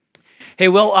Hey,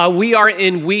 well, we are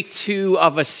in week 2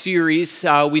 of a series.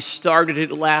 We started it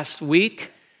last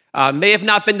week. May have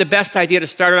not been the best idea to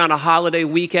start it on a holiday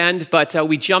weekend, but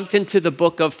we jumped into the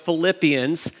book of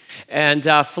Philippians. And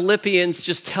Philippians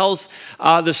just tells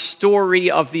the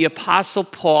story of the Apostle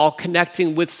Paul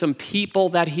connecting with some people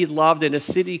that he loved in a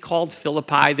city called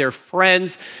Philippi. They're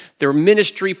friends, they're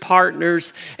ministry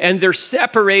partners, and they're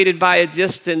separated by a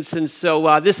distance. And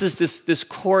so this is this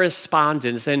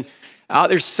correspondence. And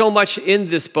there's so much in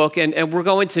this book, and we're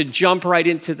going to jump right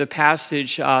into the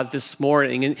passage this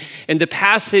morning. And the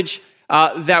passage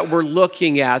that we're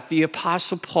looking at, the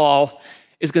Apostle Paul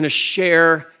is going to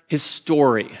share his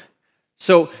story.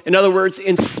 So, in other words,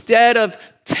 instead of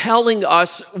telling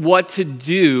us what to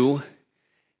do,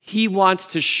 he wants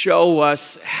to show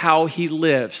us how he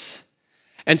lives.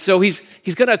 And so he's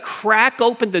going to crack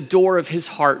open the door of his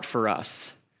heart for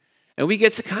us. And we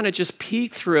get to kind of just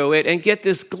peek through it and get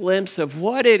this glimpse of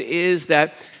what it is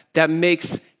that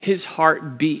makes his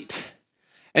heart beat.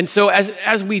 And so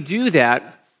as we do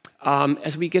that,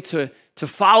 as we get to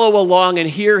follow along and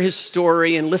hear his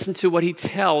story and listen to what he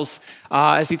tells,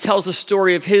 as he tells the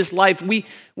story of his life,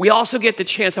 we also get the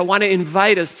chance, I want to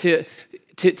invite us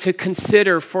to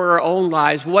consider for our own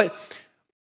lives, what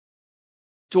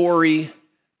story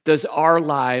does our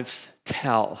lives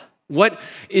tell? What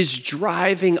is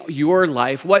driving your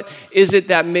life? What is it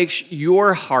that makes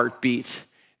your heart beat?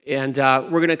 And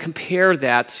we're going to compare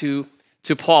that to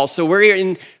Paul. So we're here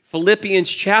in Philippians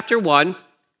chapter 1,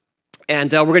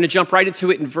 and we're going to jump right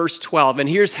into it in verse 12. And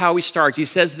here's how he starts. He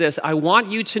says this: I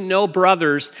want you to know,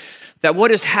 brothers, that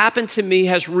what has happened to me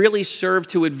has really served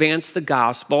to advance the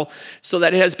gospel, so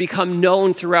that it has become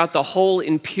known throughout the whole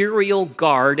imperial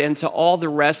guard and to all the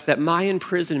rest that my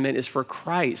imprisonment is for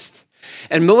Christ.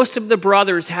 And most of the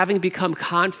brothers, having become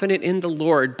confident in the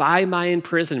Lord by my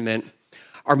imprisonment,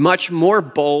 are much more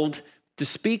bold to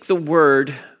speak the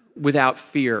word without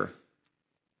fear.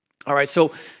 All right,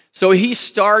 so he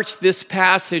starts this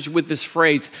passage with this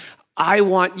phrase, I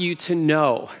want you to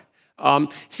know.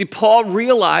 See, Paul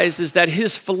realizes that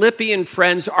his Philippian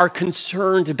friends are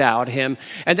concerned about him,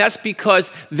 and that's because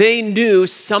they knew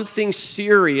something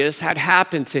serious had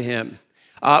happened to him.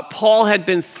 Paul had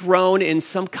been thrown in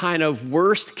some kind of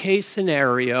worst case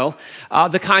scenario,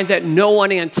 the kind that no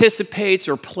one anticipates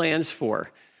or plans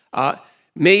for.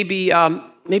 Maybe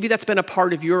that's been a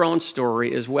part of your own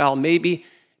story as well. Maybe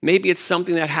it's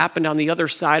something that happened on the other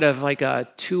side of like a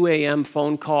 2 a.m.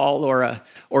 phone call or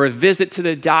a visit to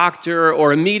the doctor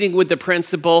or a meeting with the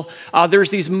principal.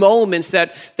 There's these moments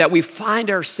that we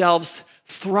find ourselves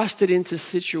thrusted into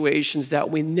situations that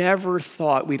we never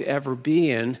thought we'd ever be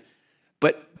in.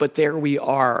 But there we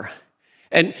are.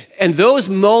 And those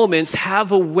moments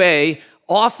have a way,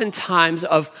 oftentimes,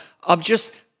 of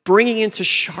just bringing into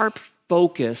sharp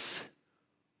focus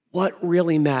what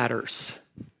really matters.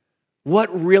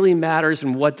 What really matters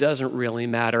and what doesn't really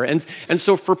matter. And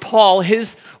so for Paul,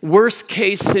 his worst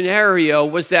case scenario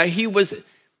was that he was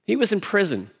in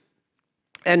prison.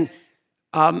 And,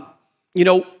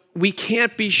 we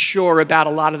can't be sure about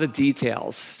a lot of the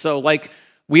details. So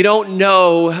we don't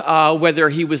know whether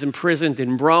he was imprisoned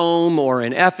in Rome or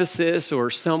in Ephesus or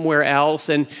somewhere else.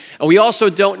 And we also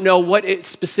don't know what it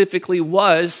specifically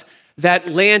was that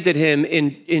landed him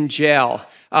in jail.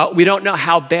 We don't know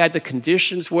how bad the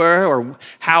conditions were or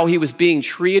how he was being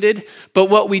treated. But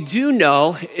what we do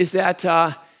know is that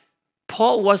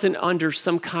Paul wasn't under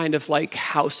some kind of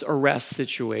house arrest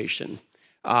situation.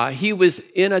 He was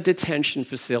in a detention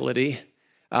facility,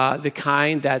 the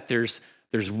kind that there's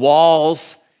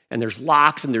walls, and there's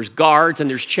locks, and there's guards, and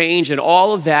there's chains, and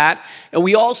all of that. And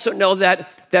we also know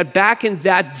that back in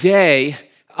that day,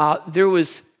 there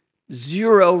was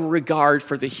zero regard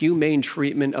for the humane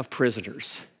treatment of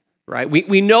prisoners, right?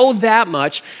 We know that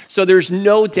much, so there's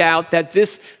no doubt that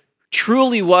this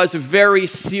truly was a very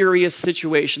serious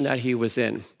situation that he was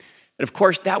in. And of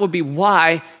course, that would be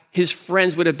why his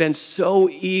friends would have been so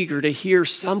eager to hear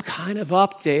some kind of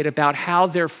update about how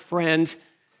their friend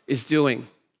is doing.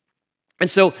 And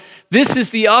so this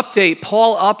is the update.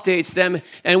 Paul updates them,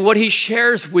 and what he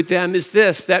shares with them is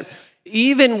this, that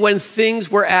even when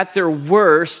things were at their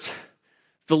worst,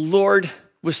 the Lord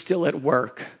was still at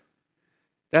work.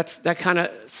 That kind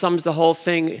of sums the whole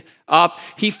thing up.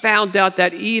 He found out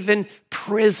that even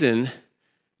prison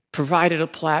provided a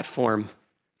platform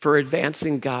for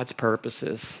advancing God's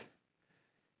purposes.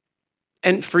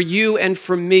 And for you and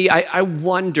for me, I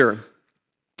wonder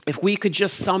if we could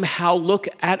just somehow look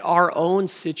at our own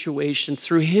situation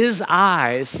through his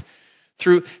eyes,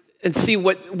 and see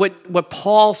what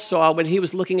Paul saw when he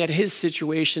was looking at his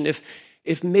situation,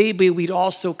 if maybe we'd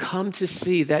also come to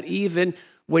see that even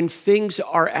when things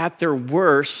are at their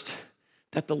worst,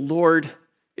 that the Lord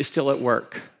is still at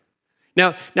work.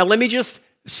 Now let me just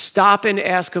stop and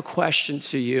ask a question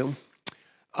to you.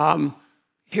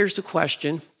 Here's the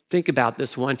question. Think about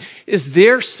this one. Is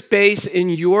there space in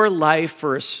your life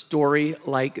for a story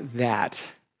like that?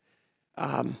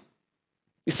 You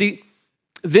see,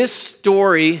 this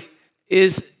story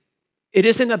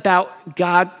isn't about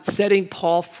God setting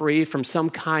Paul free from some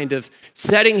kind of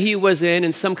setting he was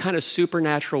in some kind of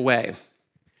supernatural way.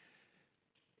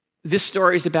 This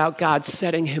story is about God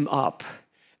setting him up,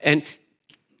 and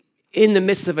in the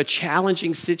midst of a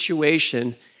challenging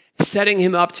situation, setting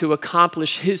him up to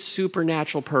accomplish his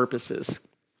supernatural purposes.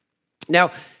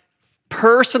 Now,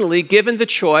 personally, given the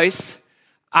choice,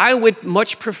 I would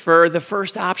much prefer the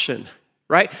first option,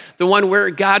 right? The one where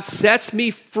God sets me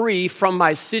free from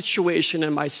my situation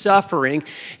and my suffering,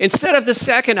 instead of the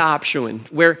second option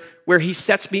where he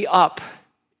sets me up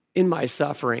in my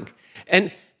suffering.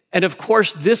 And of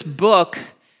course, this book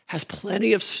has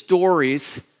plenty of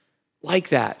stories like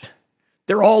that.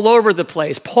 They're all over the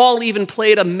place. Paul even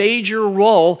played a major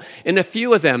role in a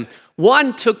few of them.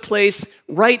 One took place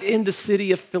right in the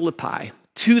city of Philippi,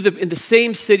 in the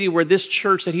same city where this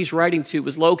church that he's writing to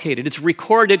was located. It's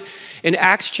recorded in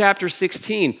Acts chapter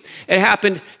 16. It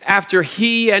happened after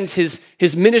he and his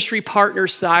ministry partner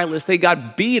Silas, they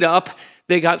got beat up,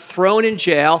 they got thrown in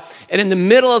jail, and in the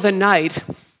middle of the night,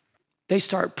 they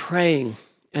start praying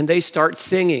and they start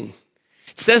singing.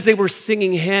 It says they were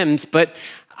singing hymns, but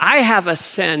I have a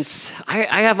sense,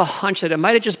 I have a hunch that it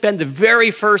might have just been the very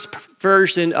first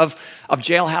version of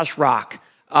Jailhouse Rock.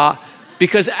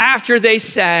 Because after they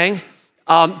sang,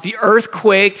 the earth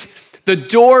quaked, the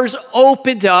doors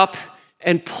opened up,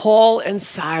 and Paul and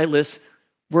Silas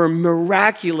were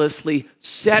miraculously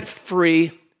set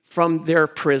free from their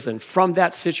prison, from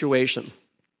that situation.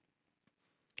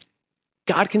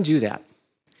 God can do that.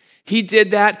 He did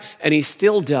that, and he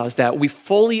still does that. We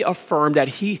fully affirm that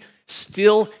he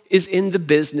still is in the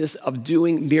business of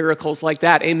doing miracles like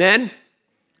that. Amen?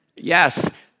 Yes.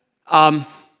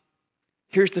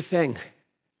 Here's the thing.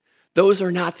 Those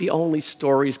are not the only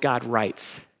stories God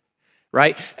writes,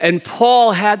 right? And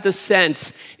Paul had the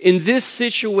sense in this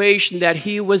situation that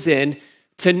he was in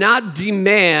to not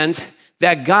demand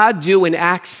that God do an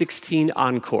Acts 16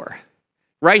 encore,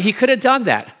 right? He could have done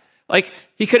that. Like,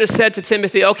 he could have said to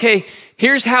Timothy, okay,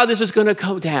 here's how this is going to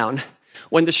go down.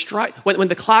 When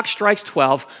the clock strikes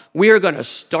 12, we are going to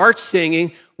start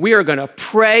singing. We are going to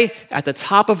pray at the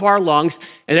top of our lungs.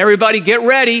 And everybody get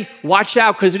ready. Watch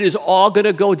out, because it is all going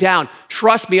to go down.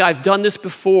 Trust me, I've done this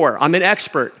before. I'm an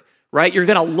expert, right? You're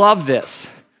going to love this.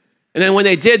 And then when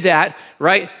they did that,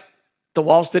 right, the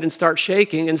walls didn't start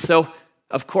shaking. And so,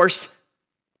 of course,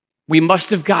 we must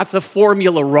have got the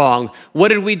formula wrong. What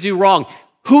did we do wrong?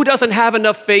 Who doesn't have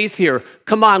enough faith here?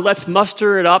 Come on, let's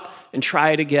muster it up and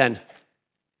try it again.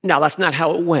 Now, that's not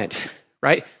how it went,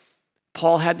 right?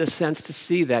 Paul had the sense to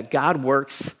see that God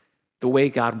works the way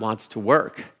God wants to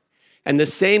work. And the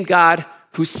same God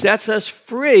who sets us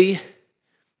free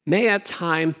may at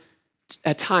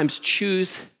times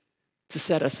choose to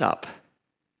set us up.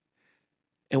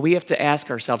 And we have to ask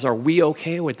ourselves, are we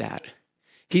okay with that?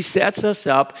 He sets us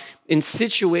up in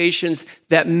situations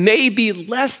that may be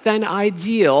less than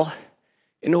ideal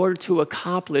in order to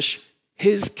accomplish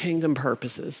his kingdom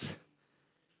purposes.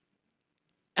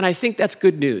 And I think that's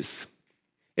good news.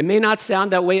 It may not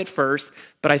sound that way at first,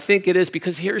 but I think it is,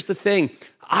 because here's the thing.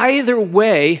 Either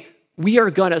way, we are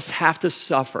going to have to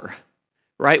suffer,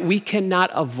 right? We cannot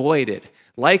avoid it.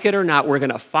 Like it or not, we're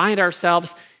going to find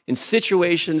ourselves in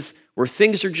situations where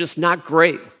things are just not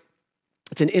great.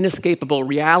 It's an inescapable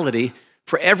reality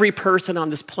for every person on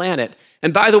this planet.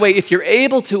 And by the way, if you're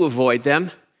able to avoid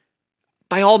them,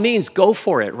 by all means, go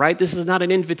for it, right? This is not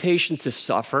an invitation to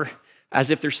suffer as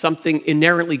if there's something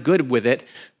inherently good with it.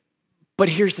 But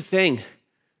here's the thing.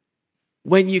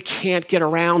 When you can't get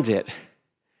around it,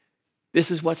 this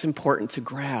is what's important to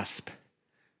grasp,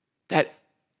 that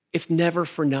it's never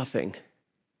for nothing.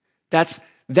 That's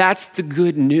the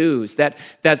good news, that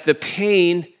the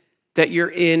pain that you're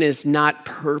in is not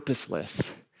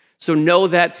purposeless. So know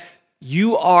that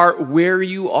you are where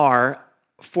you are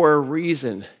for a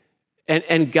reason.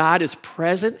 And God is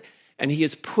present, and he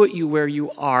has put you where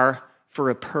you are for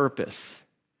a purpose.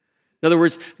 In other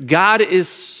words, God is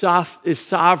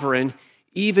sovereign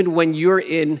even when you're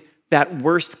in that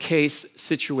worst case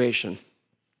situation.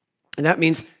 And that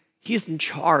means he's in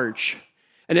charge.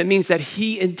 And it means that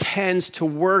he intends to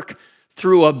work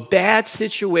through a bad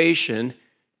situation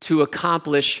to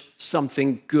accomplish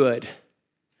something good.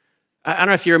 I don't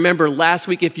know if you remember last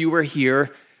week, if you were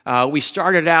here, We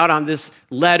started out on this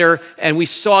letter, and we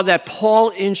saw that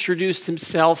Paul introduced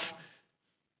himself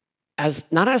as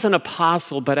not as an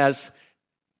apostle, but as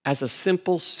a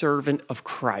simple servant of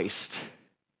Christ.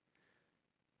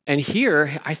 And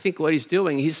here, I think what he's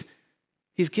doing, he's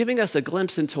giving us a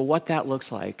glimpse into what that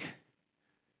looks like.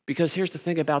 Because here's the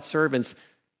thing about servants.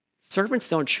 Servants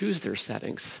don't choose their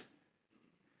settings,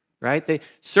 right?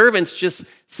 Servants just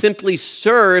simply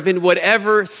serve in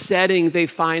whatever setting they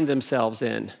find themselves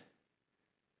in.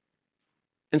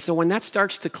 And so when that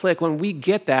starts to click, when we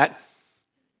get that,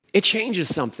 it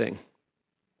changes something.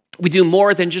 We do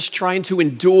more than just trying to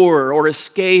endure or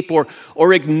escape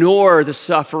or ignore the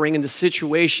suffering and the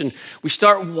situation. We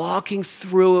start walking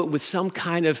through it with some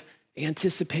kind of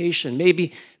anticipation,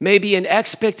 maybe an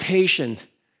expectation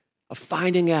of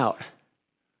finding out,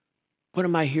 what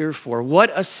am I here for? What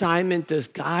assignment does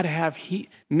God have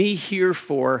me here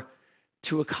for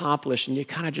to accomplish? And you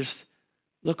kind of just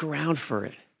look around for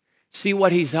it, see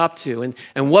what he's up to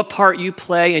and what part you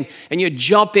play, and you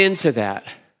jump into that.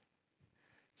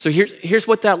 So here's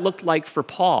what that looked like for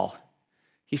Paul.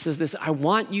 He says this, I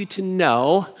want you to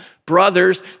know,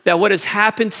 brothers, that what has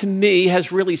happened to me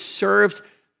has really served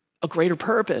a greater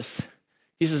purpose.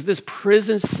 He says this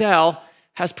prison cell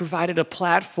has provided a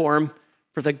platform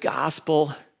for the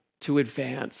gospel to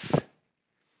advance.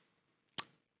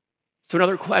 So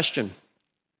another question.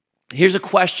 Here's a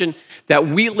question that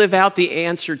we live out the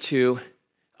answer to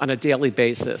on a daily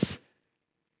basis.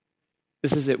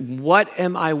 This is it. What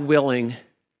am I willing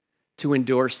to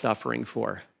endure suffering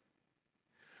for?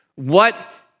 What,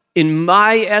 in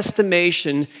my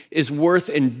estimation, is worth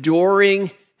enduring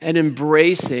and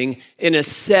embracing in a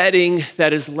setting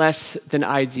that is less than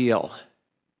ideal?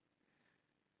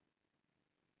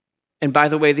 And by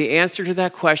the way, the answer to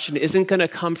that question isn't going to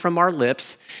come from our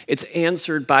lips. It's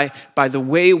answered by the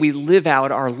way we live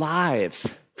out our lives.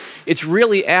 It's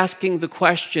really asking the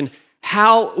question,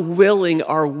 how willing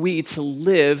are we to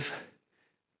live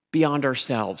beyond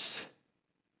ourselves?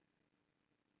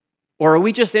 Or are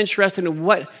we just interested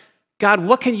in God,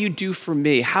 what can you do for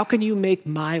me? How can you make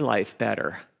my life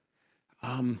better?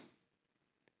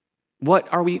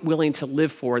 What are we willing to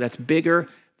live for that's bigger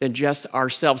than just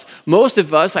ourselves? Most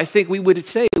of us, I think we would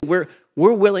say, we're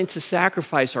willing to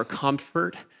sacrifice our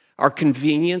comfort, our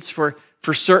convenience for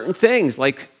certain things,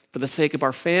 like for the sake of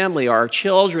our family, our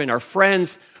children, our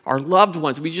friends, our loved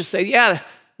ones. We just say, yeah,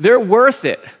 they're worth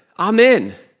it. I'm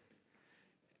in.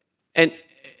 And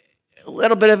a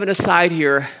little bit of an aside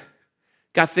here,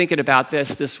 got thinking about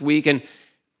this week, and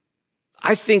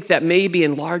I think that maybe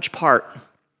in large part,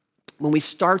 when we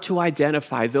start to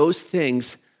identify those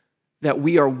things that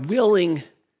we are willing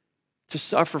to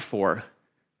suffer for,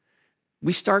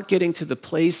 we start getting to the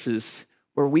places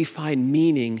where we find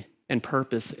meaning and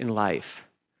purpose in life,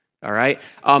 all right?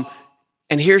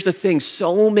 And here's the thing,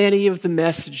 so many of the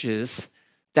messages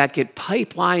that get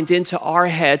pipelined into our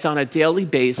heads on a daily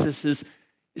basis is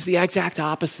the exact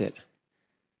opposite.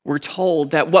 We're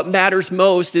told that what matters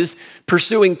most is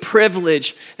pursuing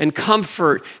privilege and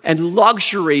comfort and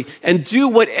luxury and do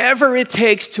whatever it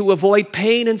takes to avoid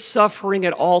pain and suffering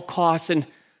at all costs. And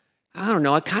I don't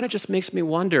know, it kind of just makes me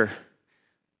wonder,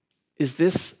 is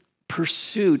this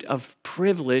pursuit of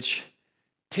privilege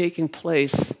taking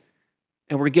place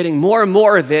and we're getting more and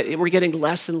more of it, and we're getting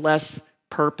less and less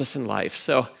purpose in life?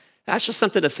 So that's just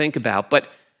something to think about.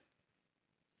 But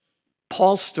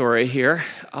Paul's story here,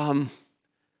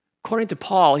 according to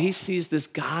Paul, he sees this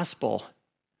gospel.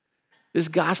 This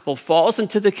gospel falls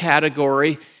into the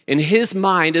category in his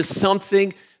mind as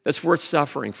something that's worth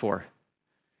suffering for.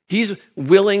 He's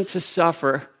willing to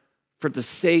suffer for the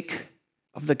sake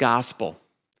of the gospel.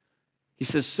 He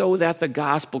says, so that the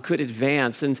gospel could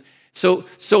advance. And so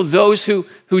those who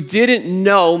didn't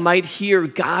know might hear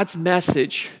God's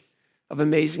message of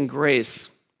amazing grace.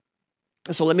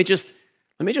 And so let me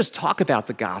just talk about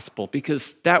the gospel,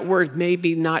 because that word may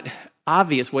be not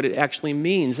obvious what it actually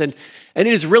means. And it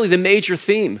is really the major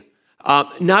theme,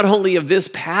 not only of this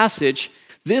passage.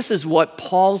 This is what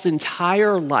Paul's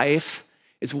entire life,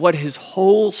 is what his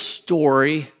whole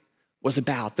story was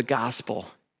about, the gospel.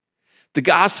 The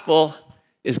gospel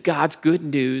is God's good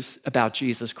news about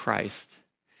Jesus Christ.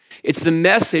 It's the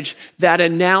message that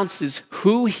announces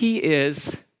who he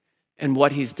is and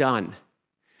what he's done.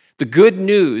 The good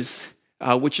news,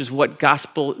 which is what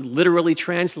gospel literally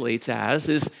translates as,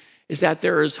 is that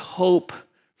there is hope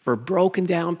for broken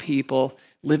down people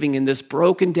living in this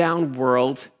broken down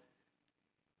world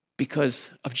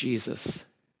because of Jesus.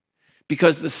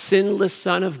 because the sinless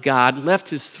Son of God left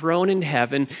his throne in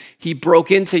heaven. He broke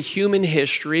into human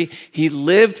history. He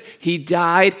lived, he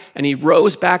died, and he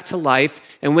rose back to life.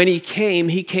 And when he came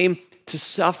to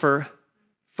suffer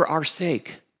for our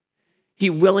sake. He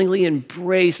willingly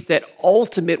embraced that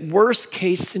ultimate worst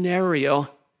case scenario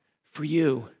for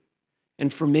you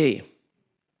and for me.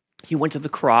 He went to the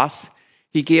cross.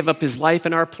 He gave up his life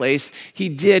in our place. He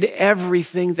did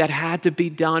everything that had to be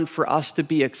done for us to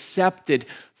be accepted,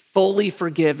 fully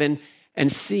forgiven,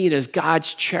 and seen as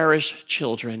God's cherished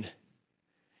children.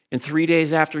 And 3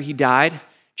 days after he died,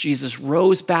 Jesus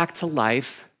rose back to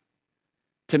life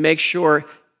to make sure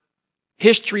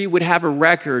history would have a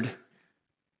record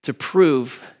to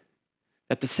prove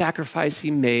that the sacrifice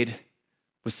he made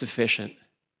was sufficient.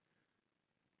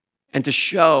 And to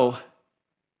show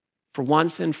for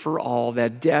once and for all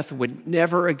that death would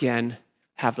never again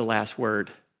have the last word.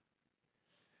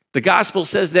 The gospel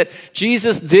says that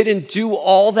Jesus didn't do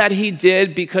all that he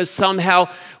did because somehow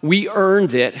we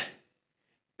earned it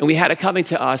and we had it coming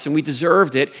to us and we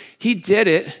deserved it. He did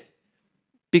it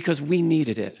because we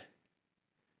needed it.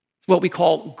 It's what we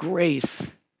call grace.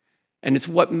 And it's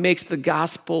what makes the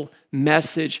gospel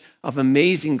message of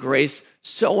amazing grace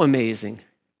so amazing.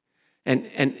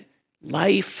 And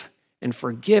life and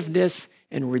forgiveness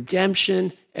and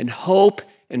redemption and hope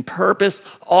and purpose,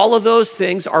 all of those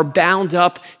things are bound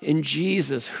up in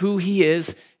Jesus, who he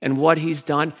is and what he's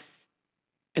done.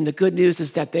 And the good news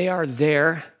is that they are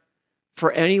there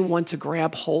for anyone to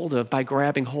grab hold of by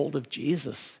grabbing hold of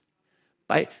Jesus,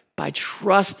 by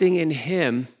trusting in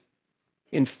him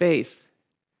in faith.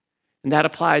 And that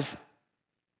applies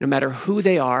no matter who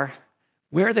they are,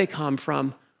 where they come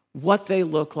from, what they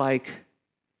look like,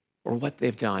 or what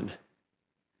they've done.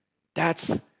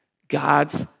 That's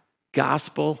God's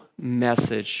gospel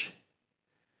message.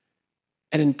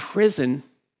 And in prison,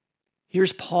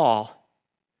 here's Paul,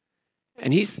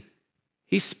 and he's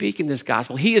speaking this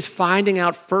gospel. He is finding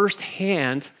out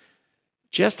firsthand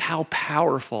just how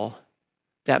powerful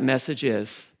that message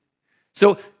is.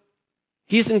 So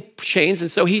he's in chains,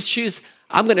 and so he chooses,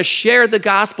 I'm going to share the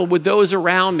gospel with those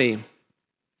around me.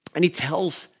 And he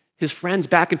tells his friends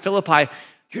back in Philippi,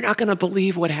 you're not going to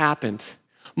believe what happened.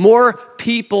 More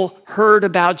people heard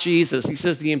about Jesus. He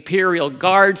says the imperial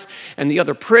guards and the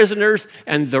other prisoners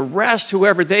and the rest,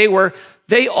 whoever they were,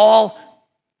 they all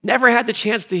never had the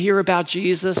chance to hear about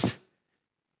Jesus,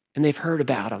 and they've heard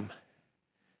about him.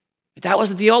 But that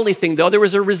wasn't the only thing, though. There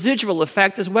was a residual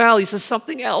effect as well. He says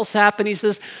something else happened. He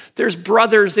says there's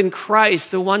brothers in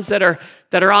Christ, the ones that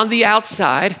are on the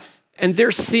outside, and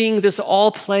they're seeing this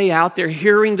all play out. They're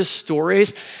hearing the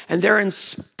stories, and they're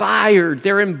inspired.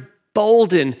 They're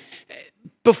emboldened.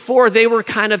 Before, they were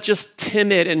kind of just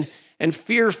timid and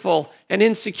fearful and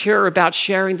insecure about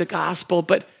sharing the gospel.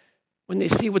 But when they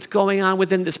see what's going on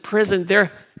within this prison,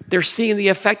 they're seeing the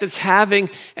effect it's having,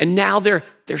 and now they're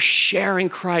sharing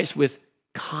Christ with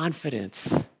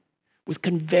confidence, with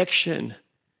conviction,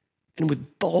 and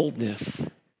with boldness.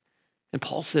 And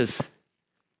Paul says,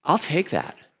 I'll take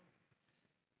that.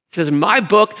 He says, in my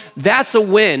book, that's a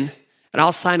win, and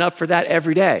I'll sign up for that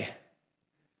every day.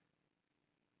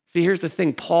 See, here's the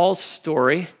thing. Paul's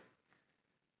story,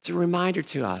 it's a reminder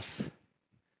to us.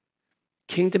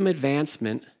 Kingdom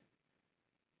advancement,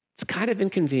 it's kind of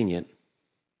inconvenient.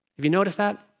 Have you noticed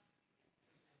that?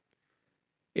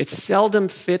 It seldom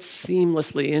fits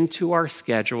seamlessly into our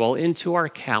schedule, into our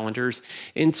calendars,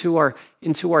 into our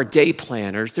day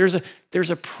planners. There's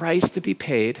a price to be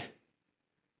paid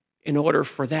in order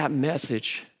for that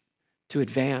message to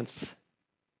advance.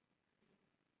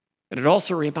 And it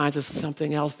also reminds us of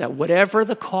something else, that whatever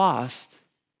the cost,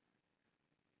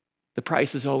 the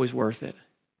price is always worth it,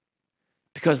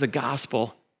 because the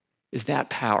gospel is that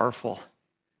powerful.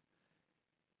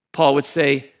 Paul would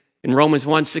say in Romans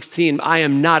 1:16, I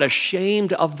am not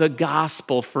ashamed of the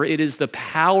gospel, for it is the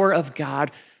power of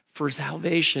God for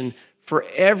salvation for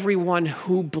everyone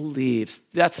who believes.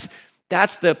 That's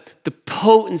the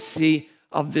potency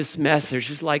of this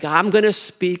message. It's like, I'm going to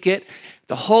speak it.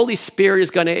 The Holy Spirit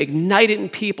is going to ignite it in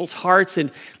people's hearts,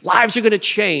 and lives are going to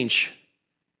change.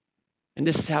 And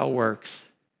this is how it works.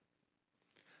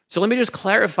 So let me just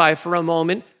clarify for a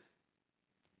moment.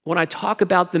 When I talk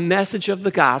about the message of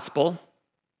the gospel,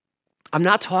 I'm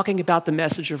not talking about the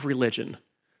message of religion.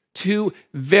 Two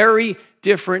very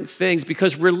different things,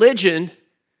 because religion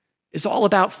is all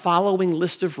about following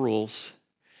lists of rules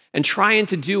and trying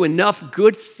to do enough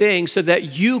good things so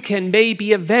that you can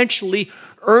maybe eventually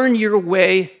earn your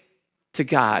way to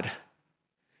God.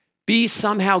 Be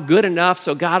somehow good enough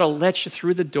so God will let you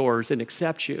through the doors and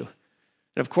accept you.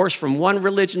 And of course, from one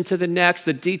religion to the next,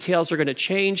 the details are going to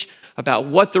change about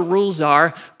what the rules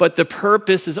are, but the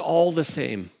purpose is all the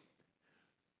same.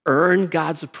 Earn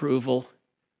God's approval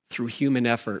through human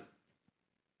effort.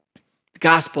 The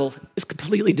gospel is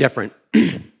completely different.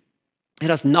 It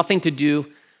has nothing to do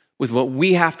with what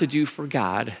we have to do for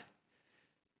God.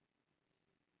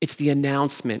 It's the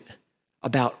announcement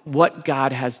about what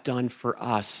God has done for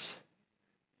us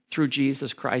through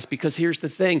Jesus Christ. Because here's the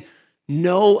thing,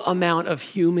 no amount of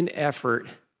human effort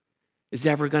is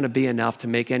ever going to be enough to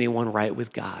make anyone right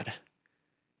with God.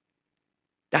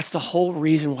 That's the whole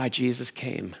reason why Jesus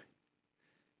came.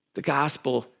 The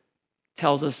gospel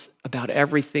tells us about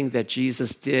everything that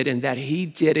Jesus did and that he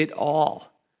did it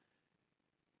all.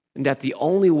 And that the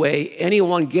only way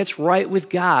anyone gets right with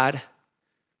God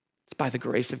is by the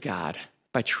grace of God,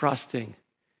 by trusting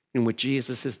in what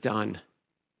Jesus has done.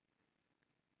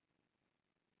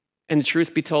 And the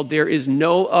truth be told, there is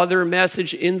no other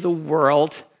message in the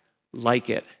world like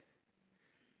it.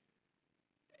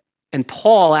 And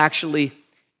Paul actually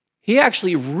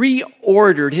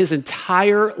reordered his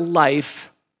entire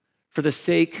life for the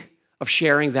sake of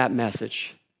sharing that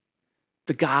message.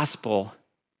 The gospel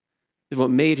is what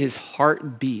made his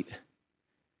heart beat,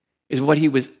 is what he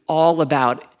was all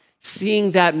about,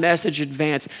 seeing that message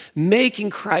advance, making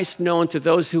Christ known to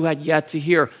those who had yet to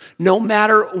hear, no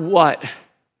matter what.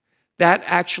 That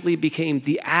actually became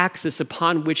the axis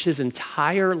upon which his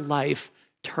entire life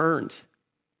turned.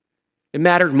 It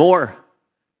mattered more.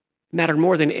 It mattered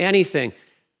more than anything.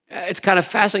 It's kind of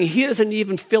fascinating. He doesn't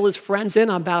even fill his friends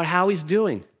in about how he's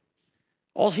doing.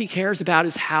 All he cares about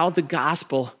is how the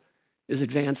gospel is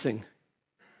advancing.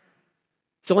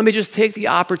 So let me just take the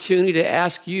opportunity to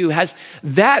ask you, has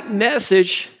that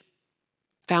message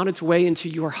found its way into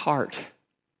your heart?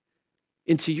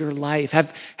 Into your life?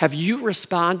 Have you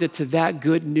responded to that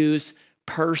good news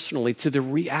personally, to the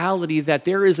reality that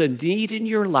there is a need in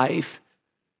your life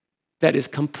that is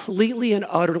completely and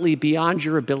utterly beyond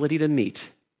your ability to meet?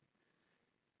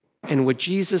 And what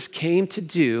Jesus came to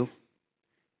do,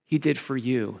 he did for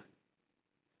you.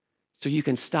 So you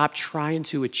can stop trying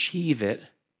to achieve it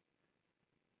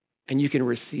and you can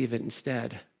receive it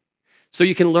instead. So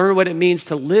you can learn what it means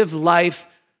to live life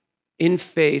in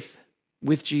faith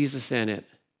with Jesus in it.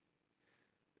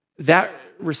 That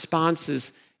response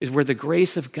is where the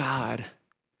grace of God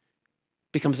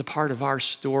becomes a part of our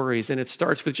stories. And it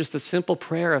starts with just a simple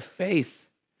prayer of faith.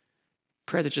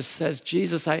 Prayer that just says,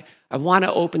 Jesus, I want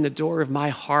to open the door of my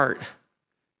heart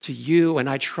to you, and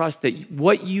I trust that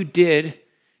what you did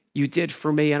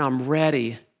for me, and I'm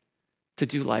ready to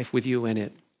do life with you in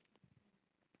it.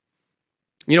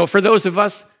 You know, for those of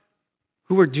us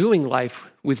who are doing life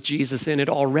with Jesus in it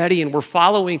already, and we're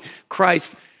following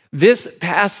Christ, this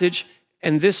passage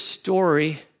and this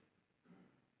story,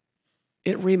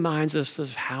 it reminds us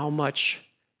of how much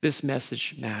this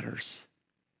message matters.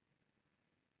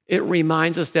 It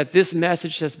reminds us that this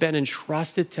message has been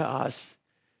entrusted to us,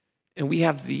 and we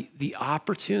have the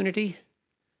opportunity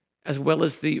as well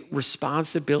as the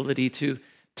responsibility to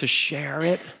share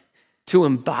it, to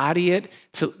embody it,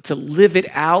 to live it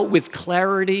out with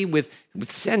clarity, with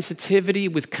sensitivity,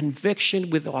 with conviction,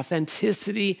 with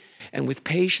authenticity, and with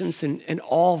patience and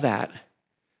all that.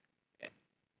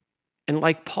 And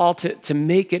like Paul, to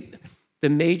make it the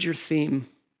major theme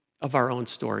of our own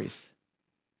stories.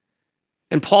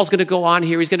 And Paul's going to go on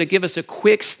here. He's going to give us a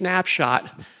quick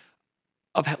snapshot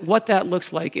of what that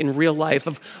looks like in real life,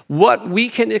 of what we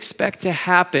can expect to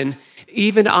happen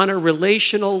even on a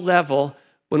relational level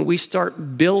when we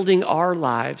start building our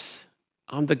lives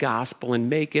on the gospel and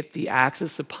make it the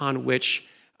axis upon which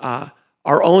our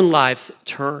own lives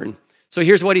turn. So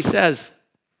here's what he says.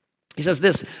 He says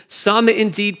this: some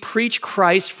indeed preach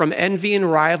Christ from envy and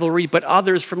rivalry, but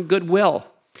others from goodwill.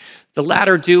 The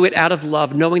latter do it out of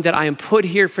love, knowing that I am put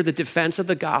here for the defense of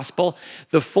the gospel.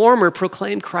 The former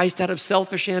proclaim Christ out of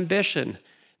selfish ambition,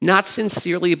 not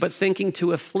sincerely, but thinking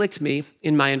to afflict me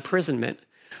in my imprisonment.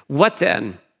 What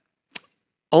then?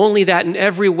 Only that in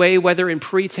every way, whether in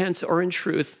pretense or in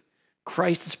truth,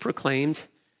 Christ is proclaimed,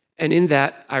 and in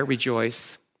that I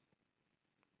rejoice.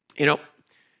 You know,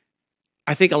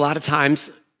 I think a lot of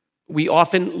times we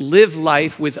often live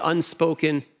life with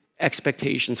unspoken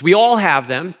expectations. We all have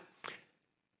them.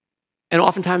 And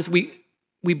oftentimes we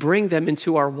bring them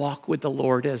into our walk with the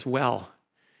Lord as well.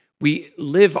 We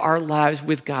live our lives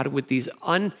with God with these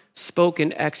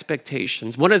unspoken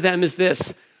expectations. One of them is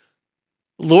this: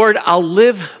 Lord, I'll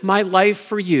live my life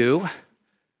for you.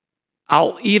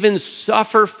 I'll even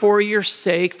suffer for your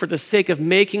sake, for the sake of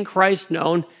making Christ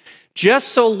known, just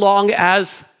so long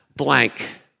as blank.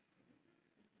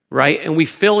 right? And we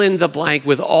fill in the blank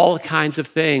with all kinds of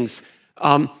things.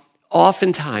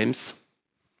 Oftentimes,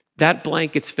 that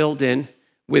blank gets filled in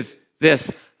with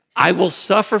this: I will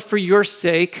suffer for your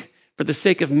sake, for the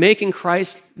sake of making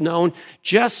Christ known,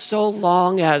 just so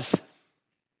long as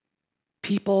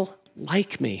people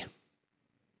like me,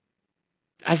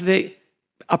 as they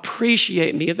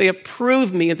appreciate me, if they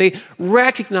approve me, if they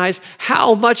recognize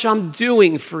how much I'm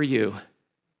doing for you.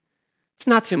 It's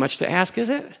not too much to ask, is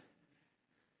it?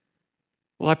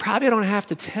 Well, I probably don't have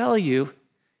to tell you,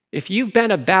 if you've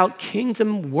been about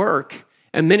kingdom work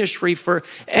and ministry for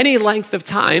any length of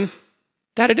time,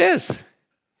 that it is.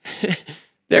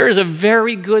 There is a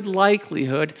very good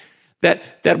likelihood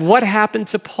that what happened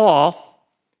to Paul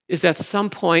is at some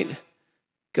point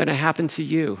going to happen to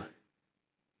you.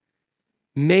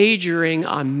 Majoring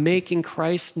on making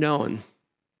Christ known,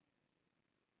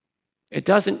 it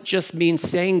doesn't just mean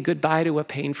saying goodbye to a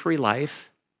pain-free life.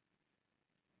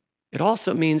 It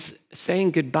also means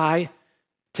saying goodbye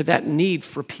to that need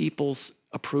for people's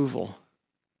approval.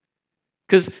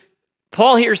 Because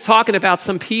Paul here is talking about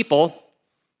some people,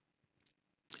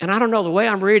 and I don't know, the way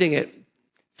I'm reading it,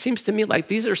 seems to me like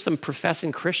these are some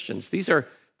professing Christians. These are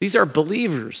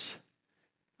believers.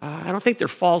 I don't think they're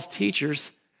false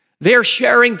teachers. They're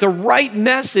sharing the right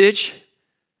message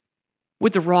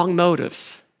with the wrong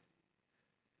motives.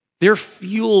 They're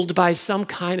fueled by some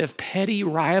kind of petty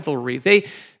rivalry. They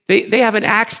have an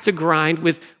axe to grind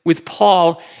with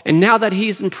Paul, and now that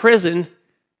he's in prison,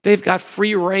 they've got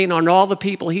free reign on all the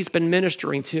people he's been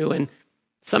ministering to, and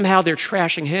somehow they're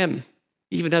trashing him,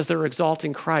 even as they're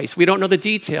exalting Christ. We don't know the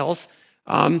details.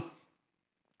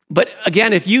 But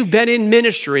again, if you've been in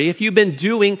ministry, if you've been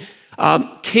doing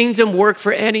kingdom work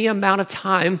for any amount of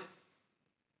time,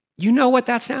 you know what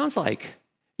that sounds like.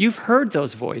 You've heard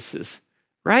those voices,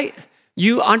 right?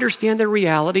 You understand the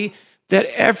reality that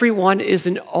everyone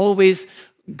isn't always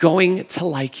going to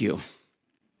like you.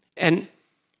 And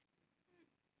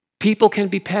people can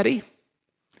be petty,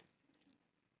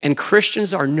 and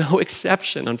Christians are no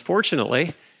exception,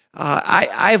 unfortunately.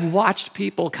 I've watched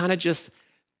people kind of just,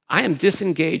 I am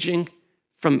disengaging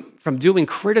from doing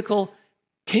critical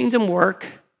kingdom work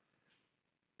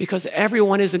because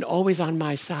everyone isn't always on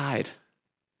my side,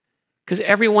 because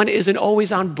everyone isn't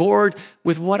always on board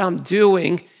with what I'm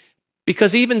doing,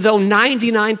 because even though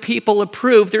 99 people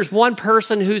approve, there's one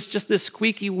person who's just this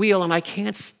squeaky wheel, and I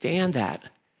can't stand that.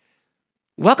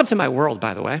 Welcome to my world,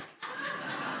 by the way.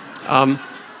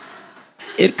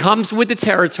 It comes with the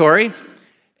territory,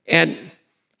 and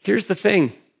here's the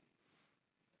thing.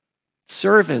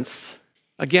 Servants,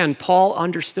 again, Paul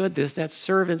understood this, that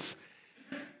servants,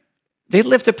 they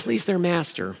live to please their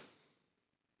master.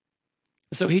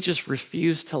 So he just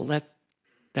refused to let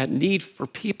that need for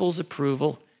people's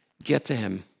approval get to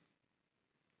him.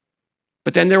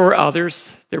 But then there were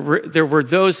others. There were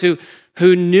those who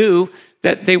knew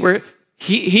that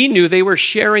he knew they were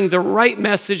sharing the right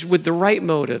message with the right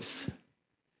motives.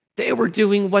 They were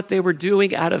doing what they were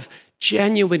doing out of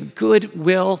genuine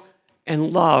goodwill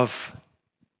and love.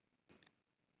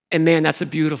 And man, that's a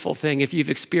beautiful thing. If you've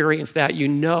experienced that, you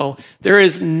know there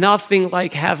is nothing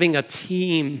like having a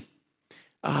team,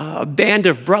 a band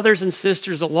of brothers and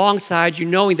sisters alongside you,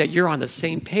 knowing that you're on the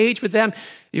same page with them,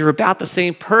 you're about the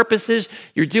same purposes,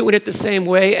 you're doing it the same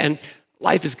way, and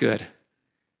life is good.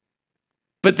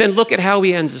 But then look at how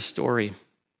he ends the story.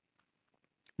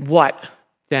 What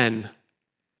then?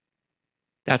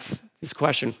 That's his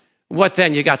question. What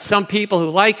then? You got some people who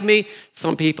like me,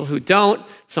 some people who don't,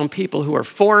 some people who are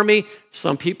for me,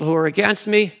 some people who are against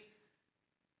me.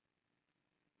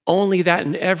 Only that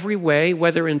in every way,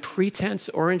 whether in pretense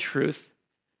or in truth,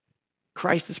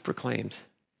 Christ is proclaimed.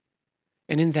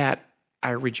 And in that,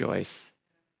 I rejoice.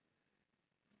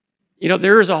 You know,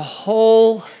 there is a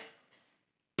whole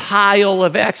pile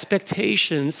of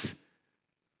expectations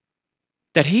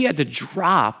that he had to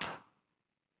drop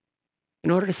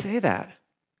in order to say that.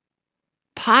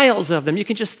 Piles of them. You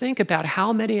can just think about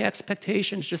how many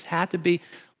expectations just had to be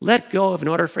let go of in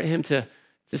order for him to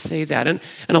say that. And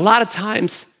a lot of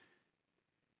times,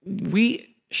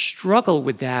 we struggle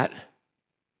with that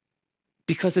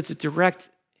because it's a direct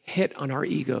hit on our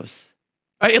egos.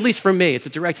 At least for me, it's a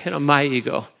direct hit on my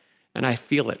ego, and I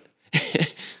feel it.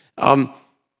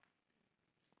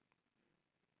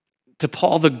 To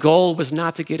Paul, the goal was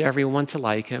not to get everyone to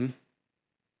like him.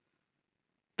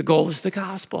 The goal is the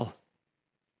gospel.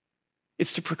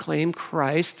 It's to proclaim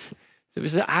Christ.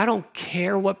 I don't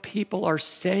care what people are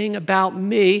saying about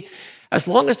me as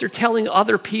long as they're telling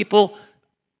other people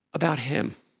about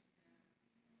him.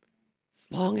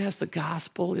 As long as the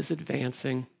gospel is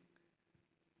advancing,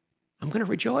 I'm going to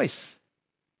rejoice.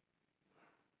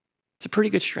 It's a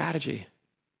pretty good strategy.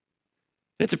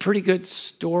 It's a pretty good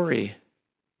story.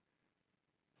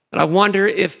 But I wonder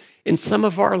if in some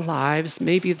of our lives,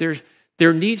 maybe there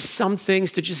needs some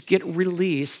things to just get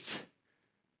released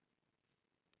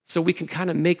so we can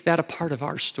kind of make that a part of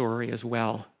our story as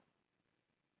well,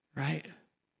 right?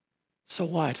 So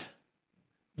what?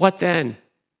 What then? I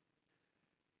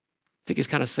think he's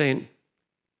kind of saying,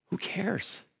 who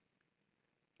cares?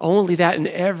 Only that in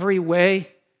every way,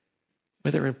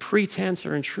 whether in pretense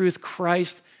or in truth,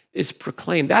 Christ is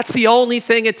proclaimed. That's the only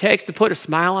thing it takes to put a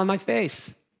smile on my face.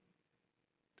 The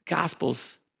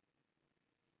gospel's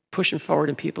pushing forward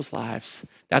in people's lives.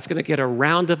 That's going to get a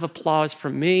round of applause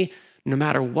from me, no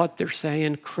matter what they're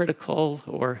saying, critical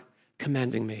or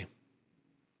commending me.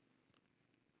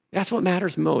 That's what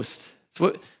matters most. It's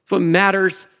what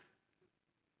matters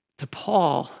to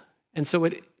Paul. And so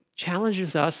it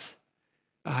challenges us,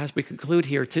 as we conclude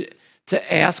here,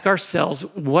 to ask ourselves,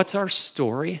 what's our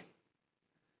story?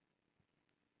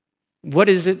 What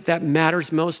is it that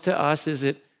matters most to us? Is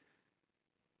it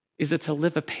to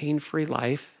live a pain-free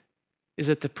life? Is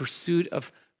it the pursuit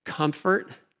of comfort?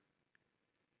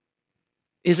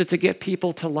 Is it to get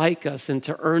people to like us and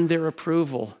to earn their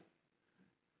approval?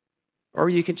 Or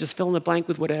you can just fill in the blank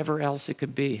with whatever else it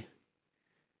could be.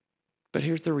 But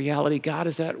here's the reality. God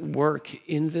is at work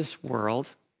in this world.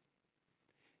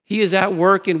 He is at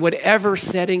work in whatever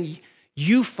setting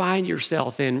you find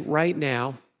yourself in right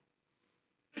now.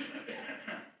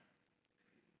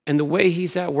 And the way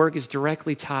he's at work is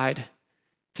directly tied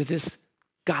to this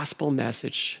gospel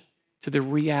message, to the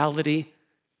reality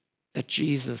that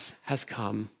Jesus has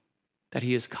come, that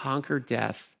he has conquered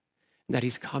death, and that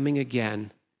he's coming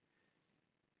again.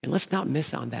 And let's not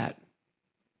miss on that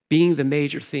being the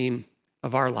major theme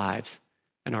of our lives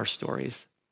and our stories.